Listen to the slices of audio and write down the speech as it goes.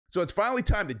So it's finally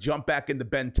time to jump back into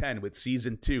Ben 10 with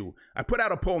Season 2. I put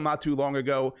out a poll not too long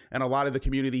ago, and a lot of the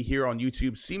community here on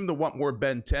YouTube seemed to want more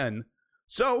Ben 10.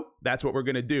 So that's what we're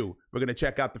going to do. We're going to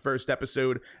check out the first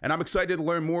episode, and I'm excited to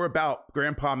learn more about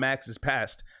Grandpa Max's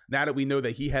past now that we know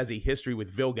that he has a history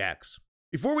with Vilgax.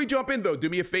 Before we jump in, though, do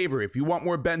me a favor. If you want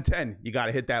more Ben 10, you got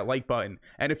to hit that like button.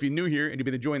 And if you're new here and you've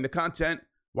been enjoying the content,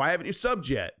 why haven't you subbed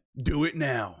yet? Do it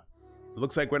now. It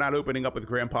looks like we're not opening up with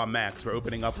Grandpa Max. We're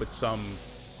opening up with some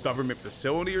government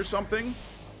facility or something.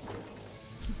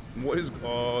 What is...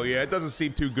 Oh, yeah, it doesn't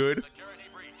seem too good.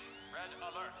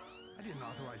 I didn't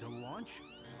authorize a launch.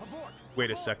 Abort. Wait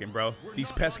a second, bro.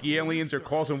 These pesky aliens are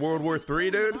causing World War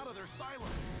III, dude?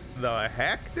 The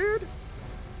heck, dude?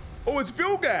 Oh, it's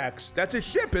Vilgax. That's his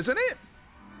ship, isn't it?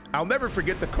 I'll never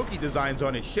forget the cookie designs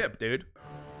on his ship, dude.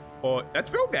 Oh,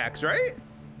 that's Vilgax, right?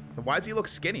 Why does he look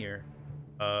skinnier?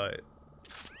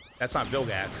 That's not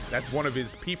Vilgax. That's one of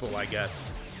his people, I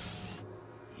guess.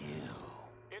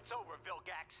 It's over,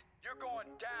 Vilgax. You're going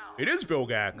down. It is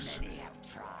Vilgax. Many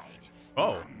have tried.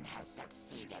 Oh. None have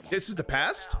succeeded. This is the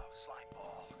past?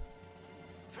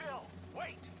 Phil,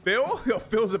 wait. Phil? Yo,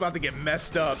 Phil's about to get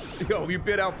messed up. Yo, you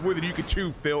bit out more than you could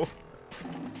chew, Phil.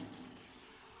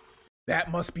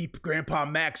 That must be Grandpa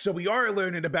Max, so we are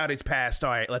learning about his past. All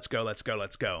right, let's go, let's go,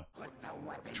 let's go.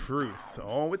 Truth.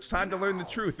 Oh, it's time to learn the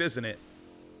truth, isn't it?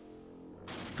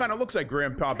 Kind of looks like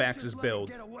Grandpa Max's build.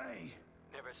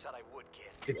 Never said I would,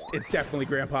 kid. It's definitely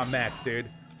Grandpa Max, dude.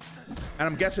 And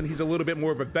I'm guessing he's a little bit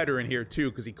more of a veteran here,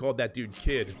 too, because he called that dude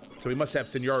kid. So he must have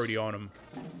seniority on him.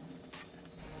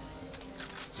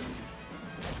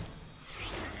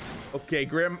 Okay,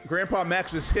 Grandpa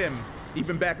Max was him,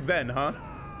 even back then, huh?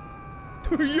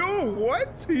 Yo,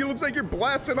 what? He looks like you're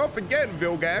blasting off again,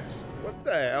 Vilgax. What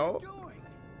the hell?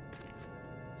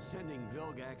 Sending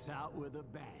Vilgax out with a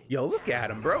bang. Yo, look at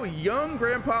him, bro. Young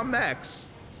Grandpa Max.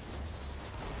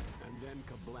 And then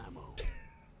kablamo.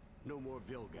 No more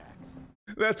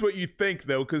Vilgax. That's what you think,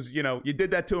 though, because, you know, you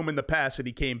did that to him in the past and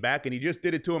he came back, and he just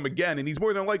did it to him again, and he's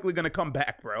more than likely going to come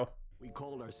back, bro. We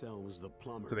called ourselves the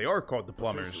Plumbers. So they are called the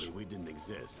Plumbers. Officially, we didn't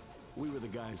exist. We were the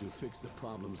guys who fixed the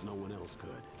problems no one else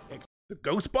could. The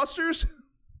Ghostbusters?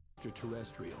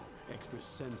 Extraterrestrial,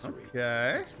 extrasensory,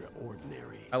 Okay.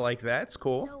 extraordinary. I like that. It's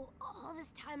cool. So all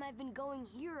this time I've been going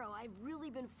hero, I've really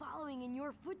been following in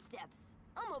your footsteps.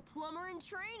 I'm a plumber in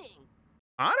training.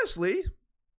 Honestly,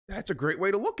 that's a great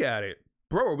way to look at it.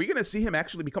 Bro, are we going to see him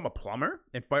actually become a plumber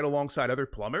and fight alongside other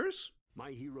plumbers?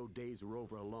 My hero days were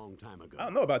over a long time ago. I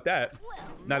don't know about that. Well,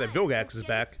 Now that mine Vilgax just is getting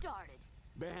back. Started.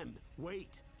 Ben,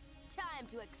 wait. Time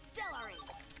to accelerate.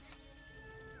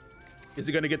 Is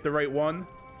he going to get the right one?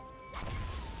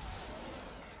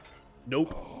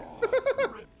 Nope.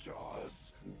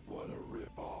 Ripjaws, what a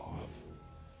ripoff.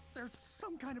 There's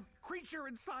some kind of creature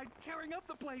inside tearing up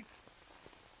the place.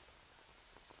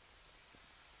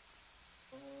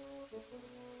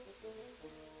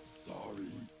 Sorry,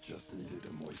 just needed to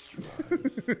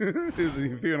moisturize.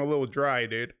 He's feeling a little dry,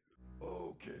 dude.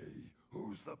 Okay,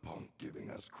 who's the punk giving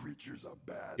us creatures a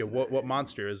bad Yeah, what name?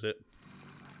 monster is it?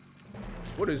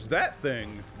 What is that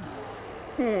thing?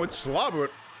 Oh, it's slobber.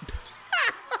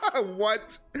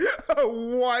 What?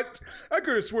 What? I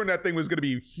could have sworn that thing was gonna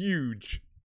be huge.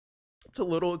 It's a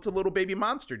little baby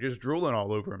monster just drooling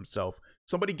all over himself.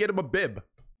 Somebody get him a bib.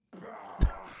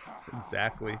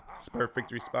 Exactly. It's a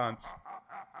perfect response.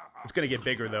 It's gonna get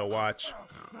bigger though, watch.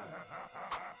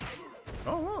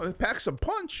 Oh, it packs some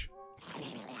punch.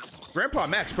 Grandpa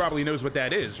Max probably knows what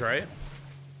that is, right?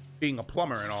 Being a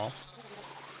plumber and all.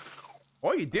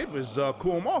 All you did was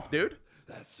cool him off, dude.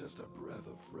 That's just a breath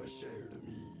of fresh air to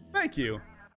me. Thank you.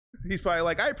 He's probably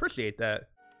like, I appreciate that.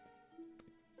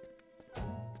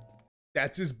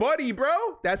 That's his buddy, bro.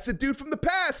 That's the dude from the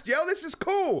past. Yo, this is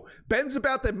cool. Ben's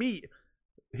about to meet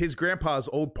his grandpa's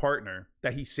old partner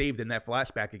that he saved in that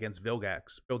flashback against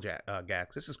Vilgax.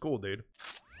 This is cool, dude.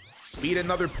 Meet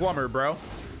another plumber, bro.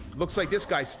 Looks like this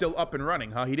guy's still up and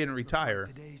running, huh? He didn't retire.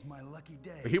 Today's my lucky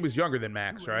day. But he was younger than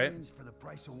Max, right? For the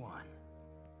price of one.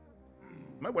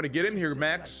 Might want to get in here,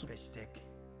 Max. Fish stick.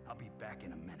 I'll be back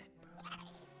in a minute.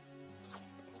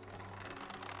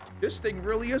 This thing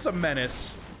really is a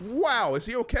menace. Wow, is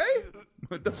he okay?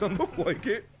 It doesn't look like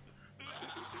it.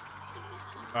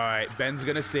 All right, Ben's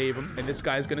gonna save him, and this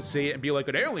guy's gonna see it and be like,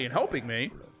 an alien helping me.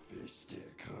 For a fish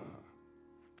stick,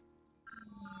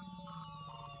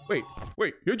 huh?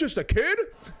 Wait, you're just a kid?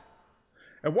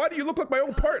 And why do you look like my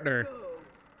old partner?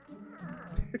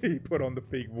 He put on the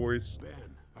fake voice.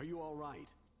 Ben, are you all right?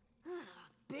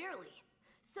 Barely.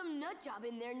 Some nut job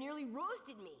in there nearly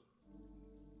roasted me.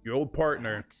 Your old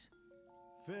partner.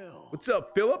 Phil. What's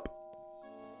up, Philip?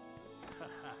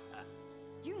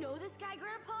 You know this guy,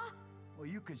 Grandpa? Well,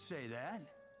 you could say that.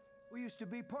 We used to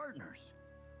be partners.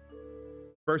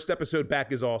 First episode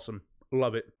back is awesome.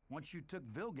 Love it. Once you took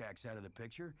Vilgax out of the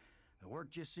picture, the work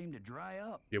just seemed to dry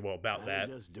up. Yeah, well, about I'm that.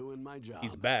 just doing my job.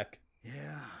 He's back.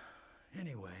 Yeah.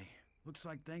 Anyway, looks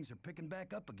like things are picking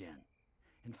back up again.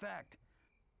 In fact,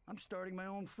 I'm starting my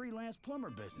own freelance plumber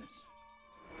business.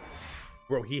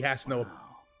 Bro, he has to know.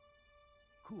 Wow.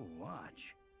 Cool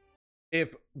watch.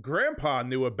 If Grandpa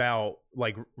knew about,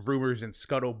 like, rumors and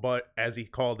scuttlebutt, as he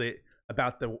called it,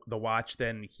 about the watch,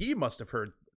 then he must have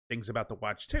heard things about the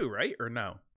watch too, right? Or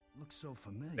no? Looks so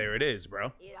familiar. There it is,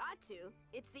 bro. It ought to.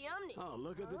 It's the Omni. Oh,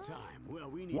 look at the time. Well,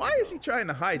 we need Why to is go. he trying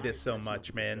to hide Nice this so catching up much,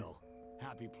 with man? Phil.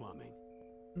 Happy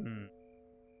plumbing.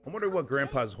 I wonder what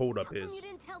Grandpa's holdup How come is. you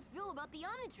didn't tell Phil about the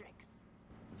Omnitrix?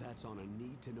 That's on a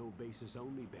need-to-know basis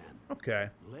only, Ben. Okay.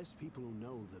 Less people who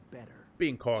know, the better.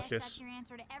 Being Guess cautious. that's your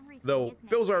answer to everything, Though isn't it?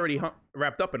 Phil's already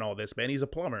wrapped up in all this, man. He's a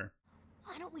plumber.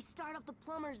 Why don't we start up the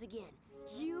plumbers again?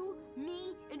 You,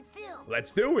 me, and Phil.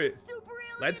 Let's do it. Super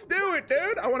alien. Let's do it,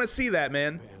 dude. I want to see that,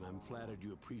 man. Ben, I'm flattered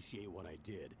you appreciate what I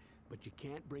did, but you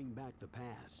can't bring back the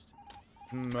past.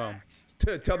 No.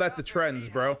 Tell that to Trends,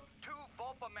 bro. Two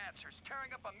Volpomancers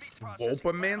tearing up a meat processing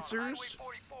Volpomancers? plant on Highway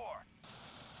 44.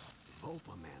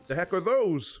 Volpomancer. The heck are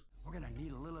those? We're gonna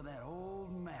need a little of that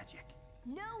old magic.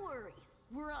 No worries.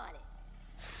 We're on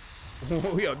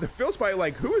it. Yo, the Phil's probably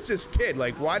like, who is this kid?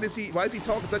 Like, why is he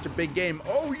talking such a big game?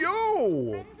 Oh,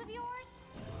 yo! Friends of yours?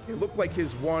 It looked like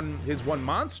his one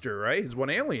monster, right? His one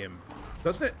alien.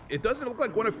 Doesn't it? It doesn't look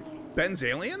like one of Ben's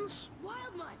aliens?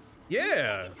 Wild Mutts.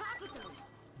 Yeah. We can talk with them.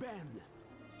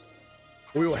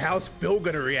 Ben! Well, how's Phil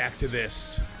gonna react to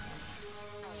this?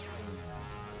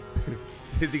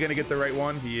 Is he gonna get the right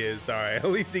one? He is. All right. At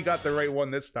least he got the right one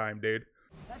this time, dude.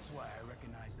 That's why I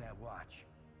recognize that watch.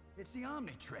 It's the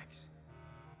Omnitrix.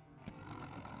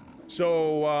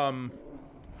 So,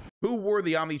 who wore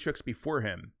the Omnitrix before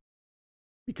him?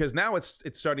 Because now it's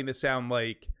starting to sound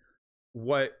like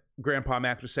what Grandpa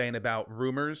Max was saying about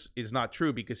rumors is not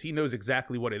true, because he knows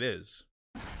exactly what it is.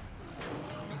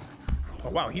 Oh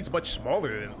wow, he's much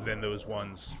smaller than those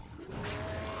ones.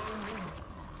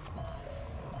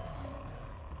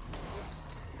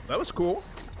 That was cool.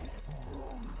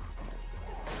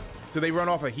 Do they run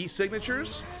off of heat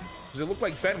signatures? Because it looked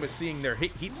like Ben was seeing their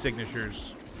heat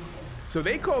signatures. So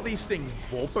they call these things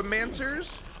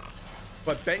Volpomancers,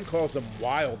 but Ben calls them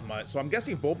Wild Mutt. So I'm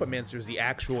guessing Volpomancer is the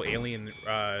actual alien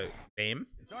name.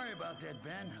 Sorry about that,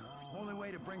 Ben. Only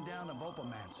way to bring down the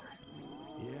Volpomancer.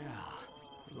 Yeah.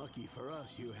 Lucky for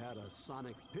us, you had a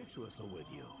sonic pitch whistle with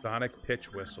you. Sonic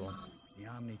pitch whistle. The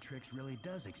Omnitrix really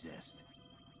does exist.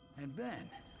 And Ben,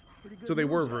 pretty good So they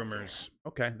were news out rumors.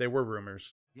 Okay, they were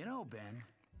rumors. there. You know, Ben,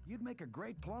 you'd make a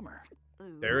great plumber.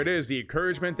 There it is, the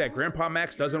encouragement that Grandpa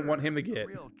Max doesn't want him to A get.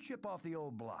 real chip off the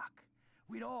old block.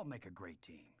 We'd all make a great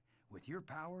team. With your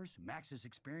powers, Max's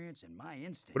experience, and my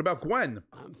instincts. What about Gwen?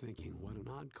 I'm thinking, what an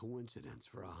odd coincidence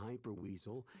for a hyper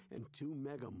weasel and two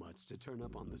mega mutts to turn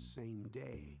up on the same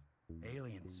day.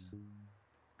 Aliens.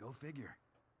 Go figure.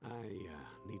 I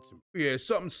need some. Yeah,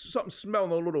 something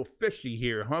smelling a little fishy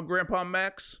here, huh, Grandpa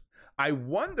Max? I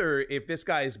wonder if this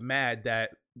guy's mad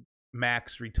that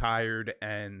Max retired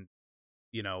and,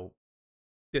 you know,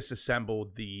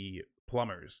 disassembled the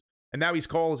plumbers. And now he's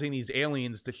causing these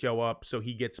aliens to show up so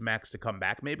he gets Max to come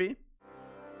back, maybe?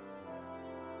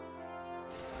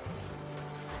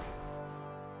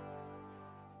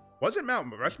 Wasn't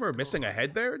Mount Rushmore missing a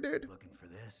head there, dude? Looking for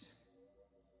this?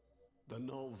 The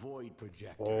null void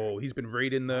projector. Oh, he's been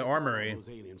raiding the I thought armory. all those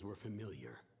aliens were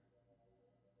familiar.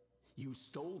 You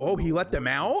stole the Oh, he null let them void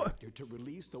out? projector to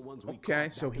release the ones we Okay,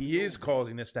 caught so back in he the is old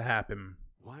causing days. this to happen.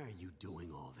 Why are you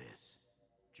doing all this?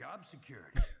 Job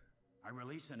security. I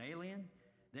release an alien,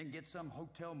 then get some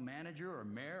hotel manager or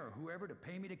mayor or whoever to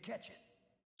pay me to catch it.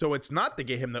 So it's not to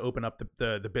get him to open up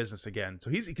the business again.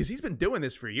 So he's been doing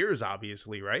this for years,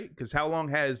 obviously, right? Because how long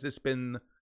has this been?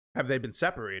 Have they been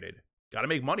separated? Got to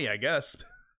make money, I guess.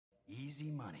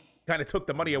 Easy money. Kind of took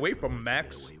the money away from him, Get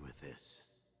Max. away with this.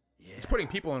 Yeah, He's putting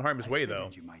people in harm's I way, figured though.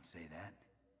 You might say that.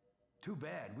 Too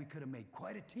bad we could have made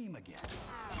quite a team again.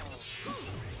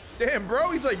 Damn, bro.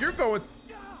 He's like, you're going.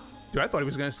 Dude, I thought he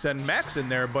was gonna send Max in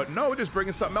there, but no, just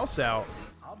bringing something else out.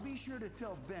 I'll be sure to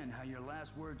tell Ben how your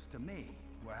last words to me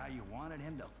were how you wanted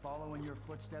him to follow in your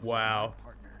footsteps. Wow. As my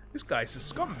partner. This guy's a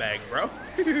scumbag, bro.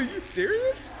 You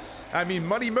serious? I mean,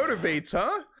 money motivates,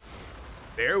 huh?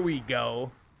 There we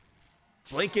go.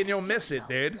 Blink and you'll miss it,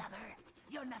 dude. Plumber,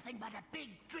 you're nothing but a big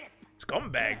drip.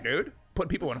 Scumbag, dude. Put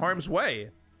people in harm's way.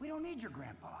 We don't need your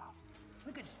grandpa.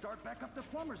 We could start back up the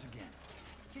plumbers again.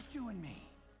 Just you and me.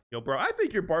 Yo, bro, I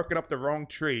think you're barking up the wrong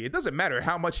tree. It doesn't matter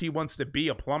how much he wants to be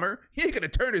a plumber. He ain't gonna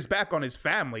turn his back on his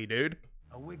family, dude.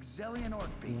 A Wigzellian orc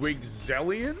beast.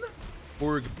 Wigzellian?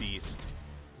 Org beast.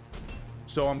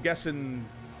 So I'm guessing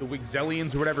the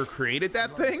Wigzellians or whatever created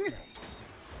that thing?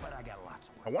 But I got lots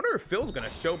of work. I wonder if Phil's gonna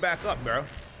show back up, bro.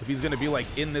 If he's gonna be like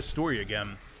in this story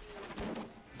again.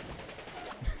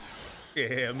 Yeah,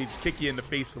 let me just kick you in the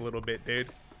face a little bit, dude.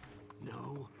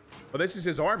 No, Well, this is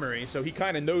his armory, so he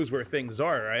kind of knows where things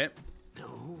are, right?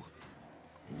 no,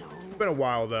 no. It's been a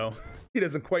while, though. He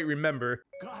doesn't quite remember.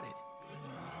 Got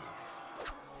it.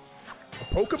 A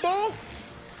Pokeball?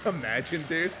 Imagine,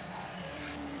 dude.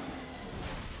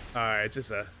 Alright, it's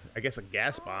just I guess a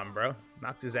gas bomb, bro.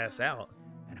 Knocks his ass out.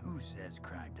 And who says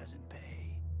crime doesn't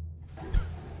pay?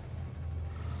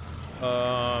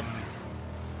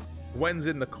 Gwen's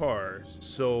in the car,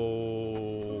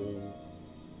 so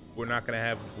we're not gonna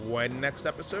have Gwen next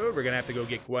episode. We're gonna have to go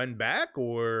get Gwen back,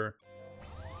 or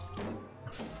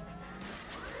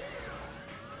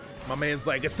my man's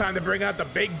like, it's time to bring out the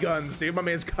big guns, dude. My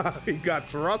man's got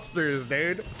thrusters,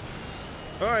 dude.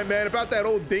 All right, man. About that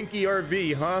old dinky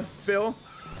RV, huh, Phil?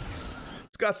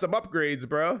 It's got some upgrades,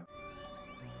 bro.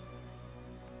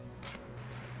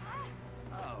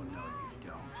 Oh, no, you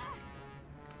don't.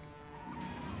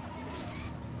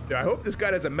 Dude, I hope this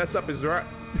guy doesn't mess up his ride.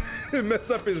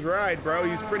 Mess up his ride, bro.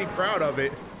 He's pretty proud of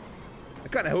it. I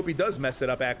kind of hope he does mess it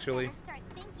up, actually. Start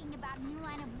thinking about a new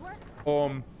line of work.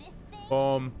 This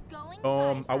thing is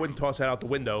going I wouldn't toss that out the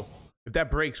window. If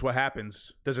that breaks, what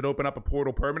happens? Does it open up a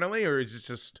portal permanently, or is it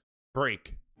just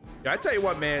break? Yeah, I tell you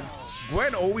what, man.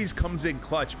 Gwen always comes in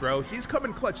clutch, bro. He's come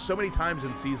in clutch so many times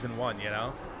in season 1, you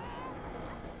know?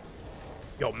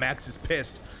 Yo, Max is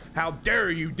pissed. How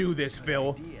dare you do this,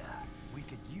 Phil? Yeah, we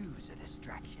could use a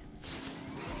distraction.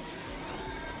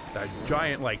 That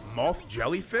giant, like, moth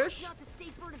jellyfish? Not the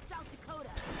state bird of South Dakota.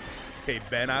 Okay,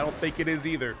 Ben, I don't think it is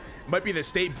either. Might be the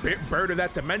state bird of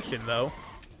that dimension, though.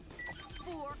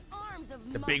 4 arms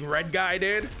of The big red guy,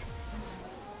 dude?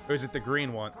 Or is it the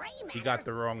green one? He got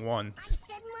the wrong one. I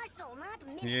said muscle, not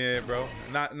minutes. Yeah, bro.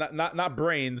 Not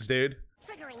brains, dude.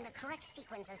 Triggering the correct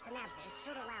sequence of synapses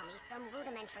should allow me some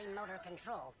rudimentary motor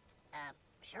control.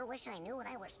 Sure wish I knew what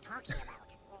I was talking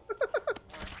about.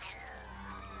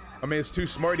 I mean, it's too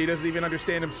smart. He doesn't even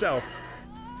understand himself.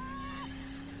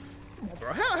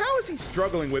 Bro, how is he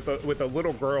struggling with a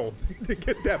little girl to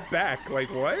get that back?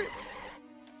 Like, what?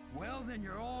 Well, then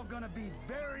you're all gonna be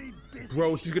very busy.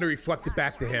 Bro, she's gonna reflect it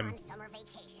back to him. On summer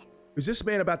vacation. Is this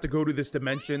man about to go to this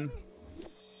dimension?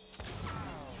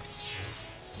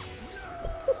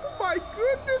 Oh my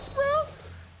goodness, bro.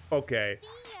 Okay,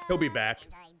 he'll be back.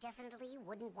 And I definitely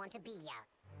wouldn't want to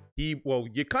be Well,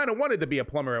 you kind of wanted to be a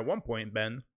plumber at one point,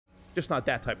 Ben. Just not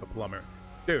that type of plumber.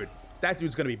 Dude, that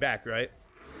dude's gonna be back, right?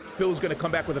 Phil's gonna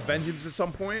come back with a vengeance at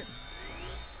some point?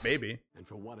 Maybe. And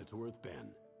for what it's worth,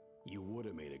 Ben, you would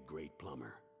have made a great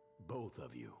plumber. Both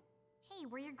of you. Hey,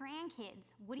 we're your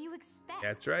grandkids. What do you expect?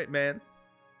 That's right, man.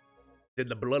 Did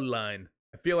the bloodline.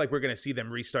 I feel like we're gonna see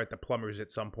them restart the plumbers at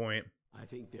some point. I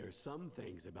think there's some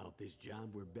things about this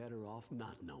job we're better off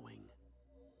not knowing.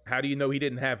 How do you know he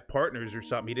didn't have partners or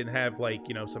something? He didn't have, like,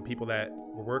 you know, some people that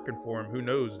were working for him. Who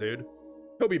knows, dude?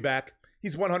 He'll be back.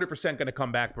 He's 100% gonna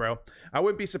come back, bro. I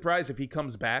wouldn't be surprised if he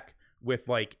comes back with,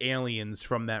 like, aliens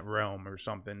from that realm or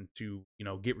something to, you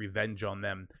know, get revenge on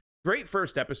them. Great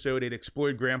first episode. It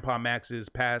explored Grandpa Max's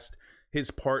past,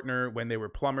 his partner when they were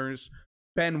plumbers,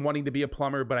 Ben wanting to be a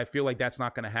plumber, but I feel like that's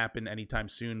not going to happen anytime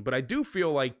soon. But I do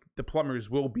feel like the plumbers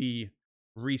will be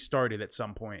restarted at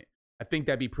some point. I think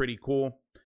that'd be pretty cool.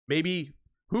 Maybe,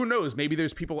 who knows? Maybe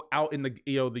there's people out in the,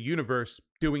 you know, the universe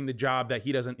doing the job that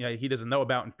he doesn't know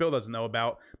about and Phil doesn't know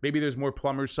about. Maybe there's more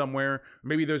plumbers somewhere.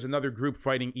 Maybe there's another group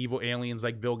fighting evil aliens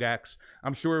like Vilgax.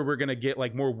 I'm sure we're going to get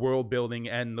like more world building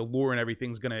and the lore and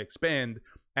everything's going to expand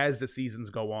as the seasons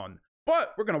go on.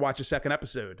 But we're going to watch a second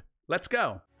episode. Let's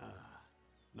go.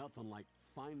 Nothing like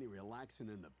finally relaxing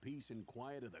in the peace and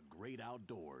quiet of the great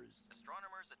outdoors.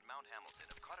 Astronomers at Mount Hamilton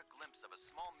have caught a glimpse of a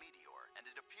small meteor, and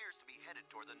it appears to be headed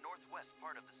toward the northwest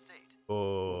part of the state.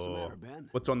 Oh, What's the matter, Ben?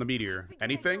 What's on the meteor?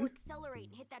 Anything? Accelerate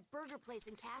and hit that burger place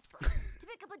in Casper to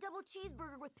pick up a double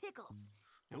cheeseburger with pickles.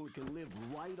 And we can live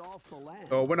right off the land.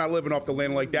 Oh, we're not living off the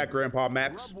land like that, Grandpa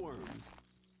Max. Grub worms,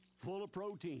 full of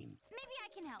protein. Maybe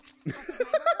I can help. I'll take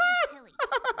my burger with chili.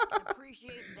 I can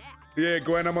appreciate that. Yeah,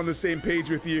 Gwen, I'm on the same page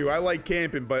with you. I like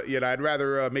camping, but yet I'd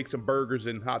rather make some burgers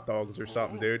and hot dogs or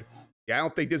something, dude. Yeah, I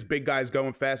don't think this big guy's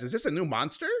going fast. Is this a new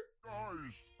monster?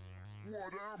 Guys,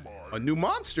 what am I? A new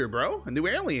monster, bro. A new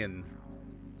alien.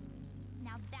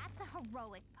 Now that's a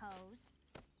heroic pose.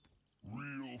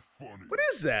 Real funny. What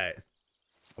is that?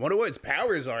 I wonder what his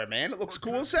powers are, man. It looks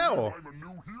cool as hell. I'm a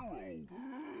new hero.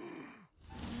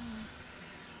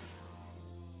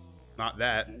 Not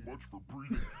that. So much for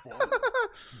breathing fire.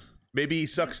 Maybe he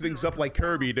sucks things up like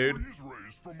Kirby, dude. Freeze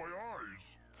rays from my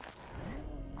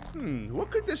eyes. What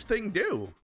could this thing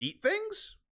do? Eat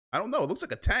things? I don't know. It looks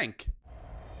like a tank.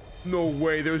 No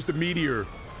way. There's the meteor.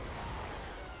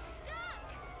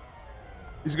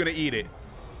 He's gonna eat it.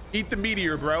 Eat the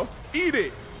meteor, bro. Eat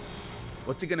it.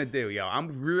 What's he gonna do, yo?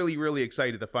 I'm really, really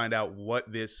excited to find out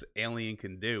what this alien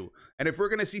can do. And if we're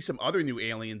gonna see some other new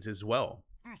aliens as well.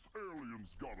 This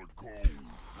alien's gotta go.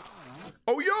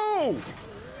 Oh, yo!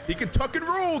 He can tuck and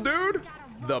roll, dude.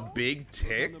 The big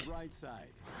tick.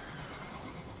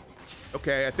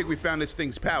 Okay, I think we found this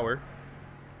thing's power.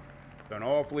 An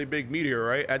awfully big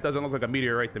meteorite. That doesn't look like a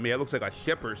meteorite to me. It looks like a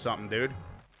ship or something, dude.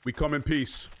 We come in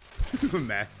peace.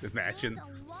 Imagine.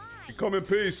 We come in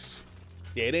peace.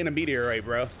 Yeah, it ain't a meteorite,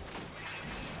 bro.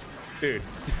 Dude.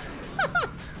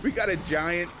 We got a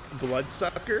giant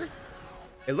bloodsucker.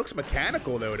 It looks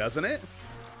mechanical, though, doesn't it?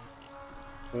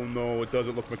 Oh, no, it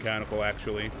doesn't look mechanical,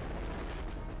 actually.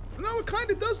 No, it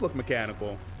kind of does look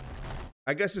mechanical.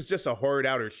 I guess it's just a hard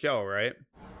outer shell, right?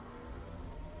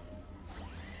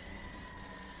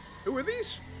 Who are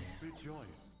these?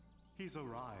 Rejoice. He's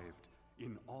arrived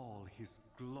in all his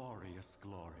glorious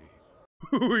glory.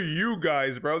 Who are you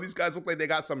guys, bro? These guys look like they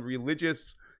got some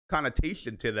religious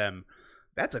connotation to them.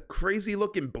 That's a crazy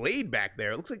looking blade back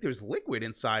there. It looks like there's liquid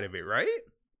inside of it, right?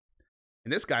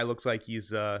 And this guy looks like he's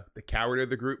the coward of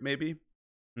the group, maybe.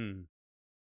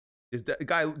 This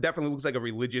guy definitely looks like a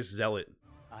religious zealot.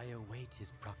 I await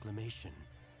his proclamation.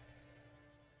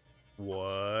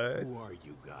 What? Who are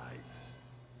you guys?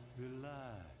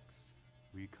 Relax.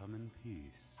 We come in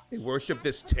peace. They worship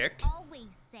this tick? Always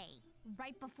say,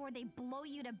 right before they blow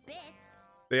you to bits.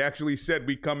 They actually said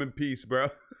we come in peace, bro.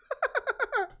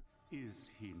 Is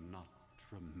he not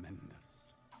tremendous?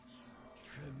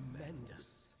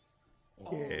 Tremendous.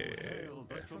 Yeah. Hail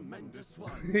the tremendous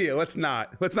one. Yeah, let's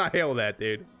not hail that,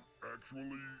 dude.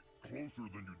 Actually, closer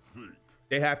than you'd think.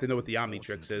 They have to know what the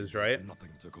Omnitrix is, right? Nothing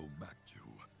to go back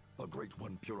to. A great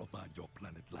one purified your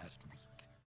planet last week.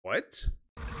 What?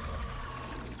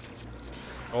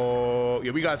 Oh,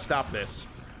 yeah, we gotta stop this.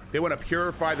 They want to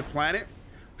purify the planet?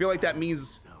 I feel like that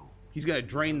means he's gonna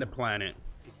drain the planet.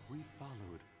 If we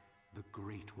followed the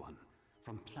Great One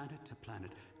from planet to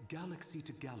planet, galaxy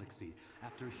to galaxy,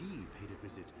 after he paid a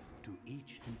visit to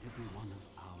each and every one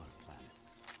of our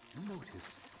planets,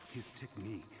 notice his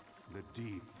technique, the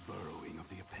deep burrowing of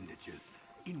the appendages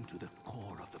into the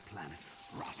core of the planet,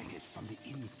 rotting it from the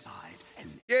inside and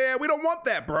Yeah, we don't want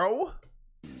that, bro.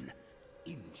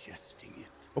 ingesting it.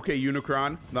 Okay,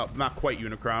 Unicron. No, not quite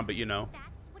Unicron, but you know.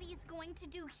 That's what he's going to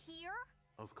do here?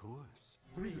 Of course.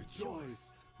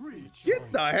 Rejoice. Rejoice.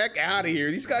 Get the heck out of here.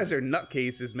 These guys are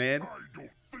nutcases, man. I don't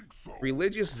think so.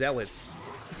 Religious zealots.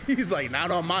 He's like,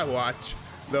 not on my watch.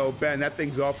 Though, Ben, that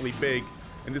thing's awfully big.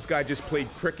 And this guy just played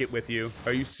cricket with you.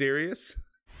 Are you serious?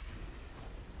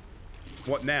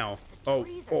 What now? Oh,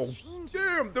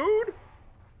 damn, dude.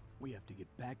 We have to get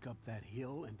back up that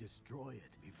hill and destroy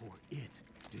it before it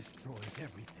destroys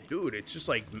everything. Dude, it's just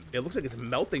like, it looks like it's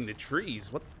melting the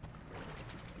trees. What?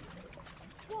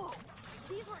 Whoa!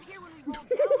 These weren't here when we rolled down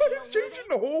the hill, It's changing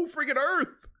the whole friggin'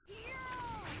 earth.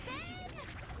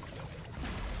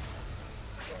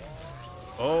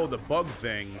 Oh, the bug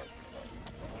thing.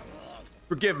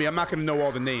 Forgive me, I'm not gonna know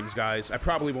all the names, guys. I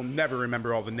probably will never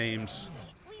remember all the names.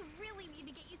 We really need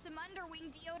to get you some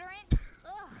underwing deodorant.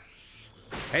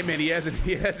 Ugh. Hey man, he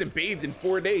hasn't bathed in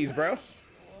 4 days, bro.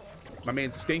 My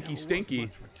man's stinky.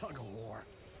 Tug of war.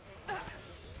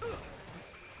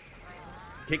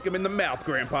 Kick him in the mouth,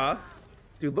 Grandpa.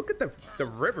 Dude, look at the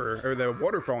river or the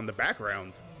waterfall in the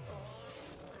background.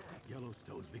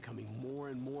 Yellowstone's becoming more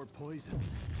and more poisoned.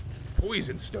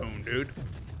 Poison stone, dude.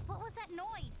 What was that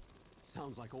noise?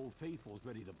 Sounds like Old Faithful's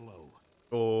ready to blow.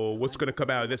 Oh, what's gonna come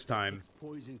out of this time?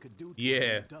 Poison could do to Yeah,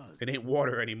 it does. it ain't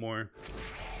water anymore.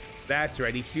 That's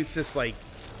right, he shoots this like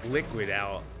liquid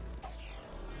out.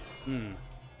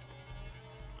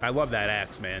 I love that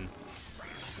axe, man.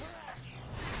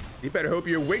 You better hope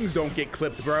your wings don't get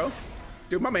clipped, bro.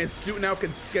 Dude, my man's shooting out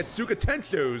Getsuka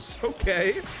Tenshos.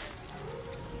 Okay.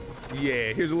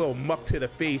 Yeah, here's a little muck to the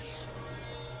face.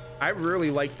 I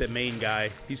really like the main guy.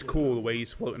 He's cool the way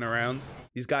he's floating around.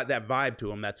 He's got that vibe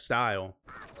to him, that style.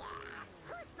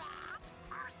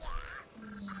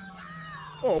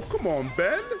 Oh, come on,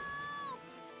 Ben.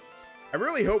 I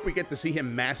really hope we get to see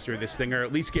him master this thing, or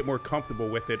at least get more comfortable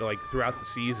with it, like, throughout the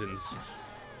seasons.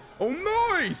 Oh,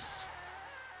 nice!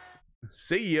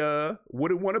 See ya.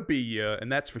 Wouldn't want to be ya, and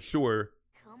that's for sure.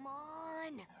 Come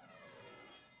on.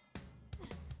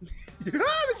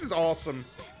 This is awesome.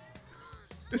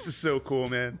 This is so cool,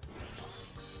 man.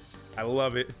 I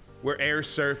love it. We're air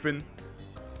surfing.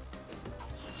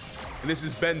 And this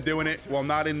is Ben doing it while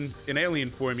not in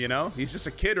alien form, you know? He's just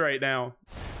a kid right now.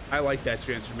 I like that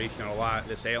transformation a lot.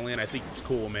 This alien, I think it's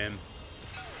cool, man.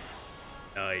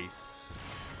 Nice.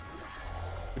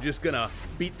 We're just gonna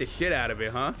beat the shit out of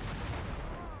it, huh?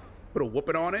 Put a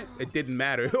whooping on it. It didn't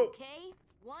matter. Okay,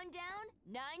 1 down,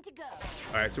 9 to go.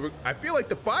 All right, so I feel like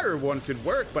the fire one could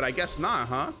work, but I guess not,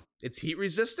 huh? It's heat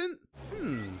resistant?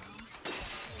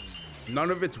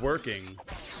 None of it's working.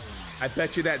 I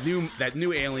bet you that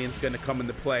new alien's gonna come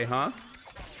into play, huh?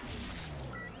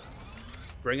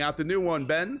 Bring out the new one,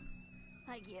 Ben.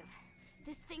 I give.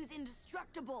 This thing's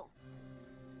indestructible.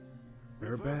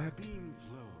 They're back.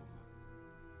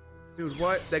 Dude,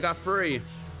 what? They got free.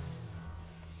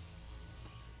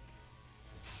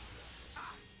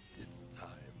 It's time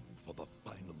for the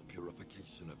final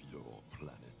purification of your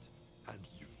planet, and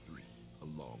you three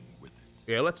along with it.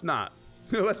 Yeah, let's not.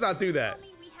 Let's not do that. Tell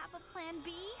me we have a plan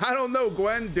B? I don't know,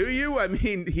 Gwen. Do you? I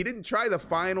mean, he didn't try the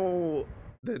final,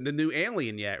 the new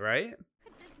alien yet, right?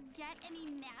 Could this get any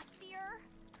nastier?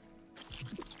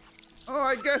 Oh,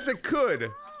 I guess it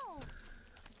could. Oh,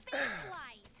 space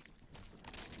lice.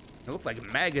 It looked like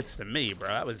maggots to me, bro.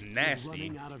 That was nasty.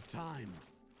 Running out of time.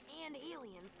 And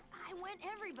aliens. I went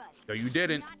everybody. No, you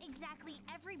didn't. Not exactly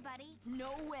everybody.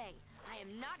 No way. I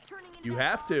am not turning into You that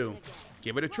have to. again.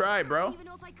 Give it a try, bro. I don't even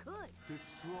know if I could.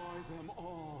 Destroy them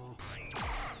all.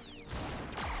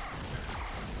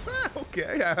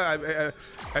 Okay.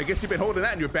 I guess you've been holding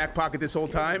that in your back pocket this whole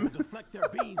time. Deflect their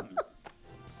beams.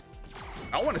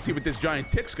 I want to see what this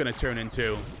giant tick's gonna turn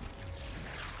into.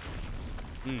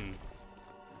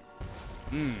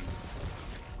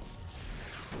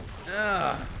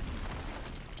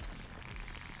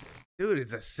 Dude,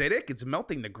 it's acidic. It's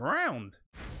melting the ground.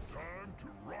 Time to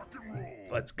rock and roll.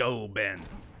 Let's go, Ben.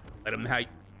 Let him how.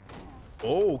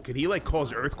 Oh, could he like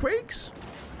cause earthquakes?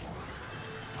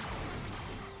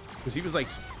 Because he was like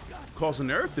causing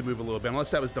the earth to move a little bit.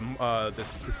 Unless that was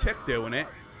the tick doing it.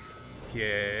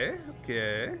 Okay,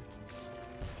 okay.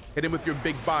 Hit him with your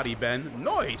big body, Ben.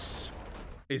 Nice.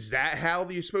 Is that how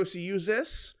you're supposed to use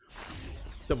this?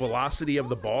 The velocity of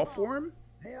the ball form?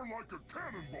 More like a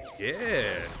cannonball.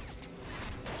 Yeah.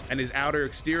 And his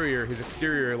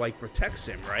exterior like protects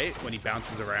him, right? When he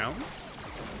bounces around.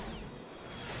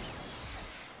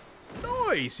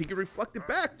 Nice. He can reflect it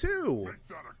back too. Make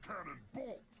that a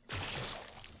cannonbolt.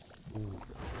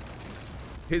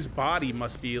 His body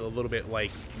must be a little bit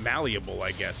like malleable,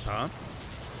 I guess, huh?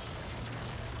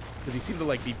 Because he seemed to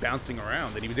like be bouncing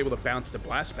around, and he was able to bounce the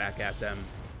blast back at them.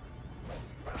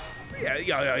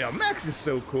 Yeah. Max is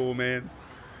so cool, man.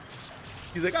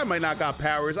 He's like, I might not got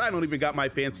powers. I don't even got my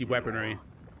fancy weaponry,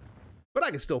 but I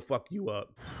can still fuck you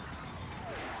up.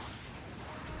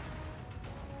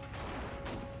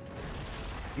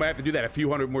 Might have to do that a few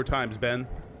hundred more times, Ben,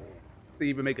 to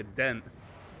even make a dent.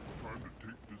 Time to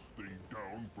take this thing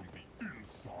down from the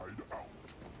inside out.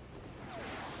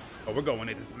 Oh, we're going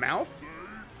in his mouth.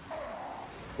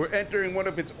 We're entering one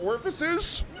of its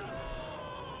orifices.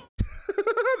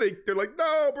 They're like,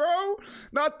 no, bro,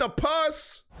 not the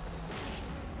pus.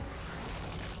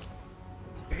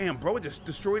 Damn, bro, it just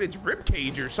destroyed its rib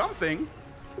cage or something.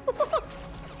 All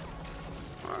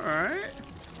right.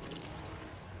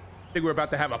 I think we're about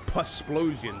to have a pus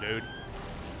explosion, dude.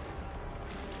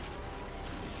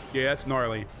 Yeah, that's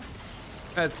gnarly.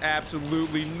 That's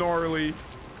absolutely gnarly.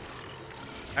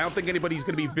 I don't think anybody's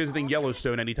gonna be visiting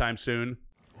Yellowstone anytime soon.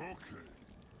 Okay,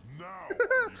 now.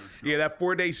 Yeah, that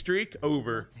 4-day streak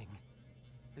over.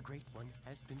 The Great One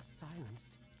has been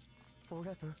silenced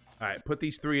forever. All right, put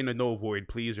these 3 in the null void,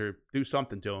 please, or do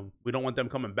something to them. We don't want them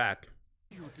coming back.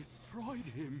 You destroyed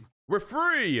him. We're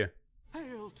free.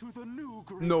 Hail to the new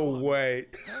Great No One. way.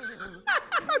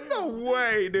 No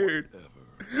way, dude.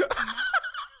 Yo,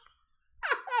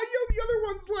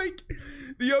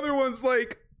 the other one's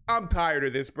like, I'm tired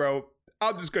of this, bro.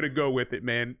 I'm just gonna go with it,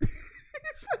 man.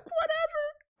 He's like, whatever.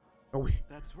 Oh, wait.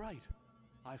 That's right.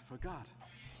 I forgot.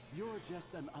 You're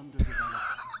just an underdeveloped.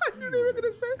 I knew they were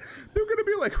gonna say. They're gonna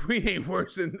be like, we ain't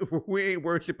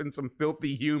worshiping some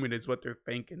filthy human, is what they're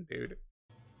thinking, dude.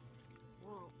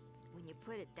 Well, when you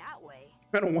put it that way.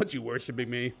 I don't want you worshiping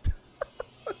me.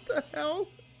 What the hell?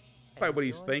 Probably what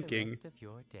he's Enjoy the thinking. rest of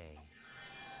your day.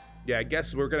 Yeah, I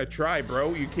guess we're gonna try,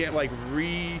 bro. You can't like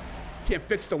can't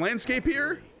fix the landscape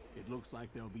here. It looks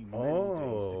like there'll be many days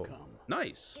to come.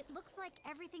 Nice. It looks like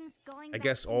everything's going I back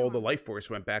guess to all the normal. life force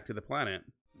went back to the planet.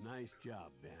 Nice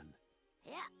job, Ben.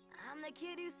 Yeah, I'm the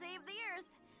kid who saved the Earth.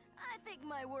 I think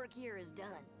my work here is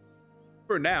done.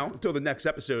 For now, until the next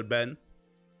episode, Ben.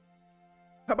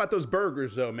 How about those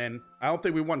burgers, though, man? I don't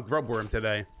think we want grubworm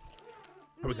today.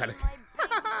 Oh, we gotta...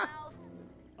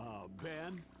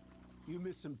 Ben, you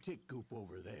missed some tick goop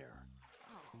over there.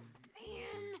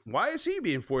 Why is he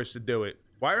being forced to do it?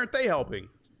 Why aren't they helping?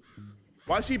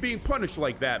 Why is he being punished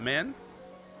like that, man?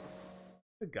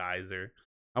 The geyser.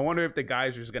 I wonder if the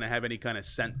geyser is going to have any kind of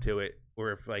scent to it,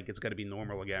 or if like it's going to be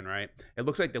normal again, right? It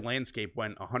looks like the landscape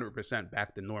went 100%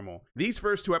 back to normal. These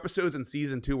first 2 episodes in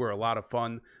season 2 were a lot of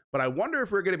fun, but I wonder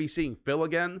if we're going to be seeing Phil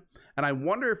again, and I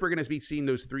wonder if we're going to be seeing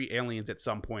those 3 aliens at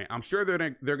some point. I'm sure they're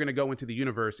going to go into the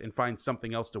universe and find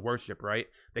something else to worship, right?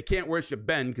 They can't worship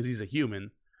Ben because he's a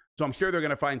human. So I'm sure they're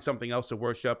going to find something else to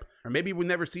worship, or maybe we'll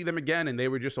never see them again and they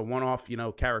were just a one-off, you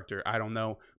know, character. I don't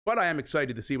know, but I am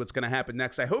excited to see what's going to happen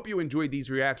next. I hope you enjoyed these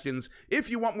reactions. If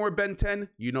you want more Ben 10,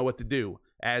 you know what to do.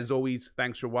 As always,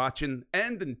 thanks for watching,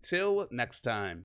 and until next time.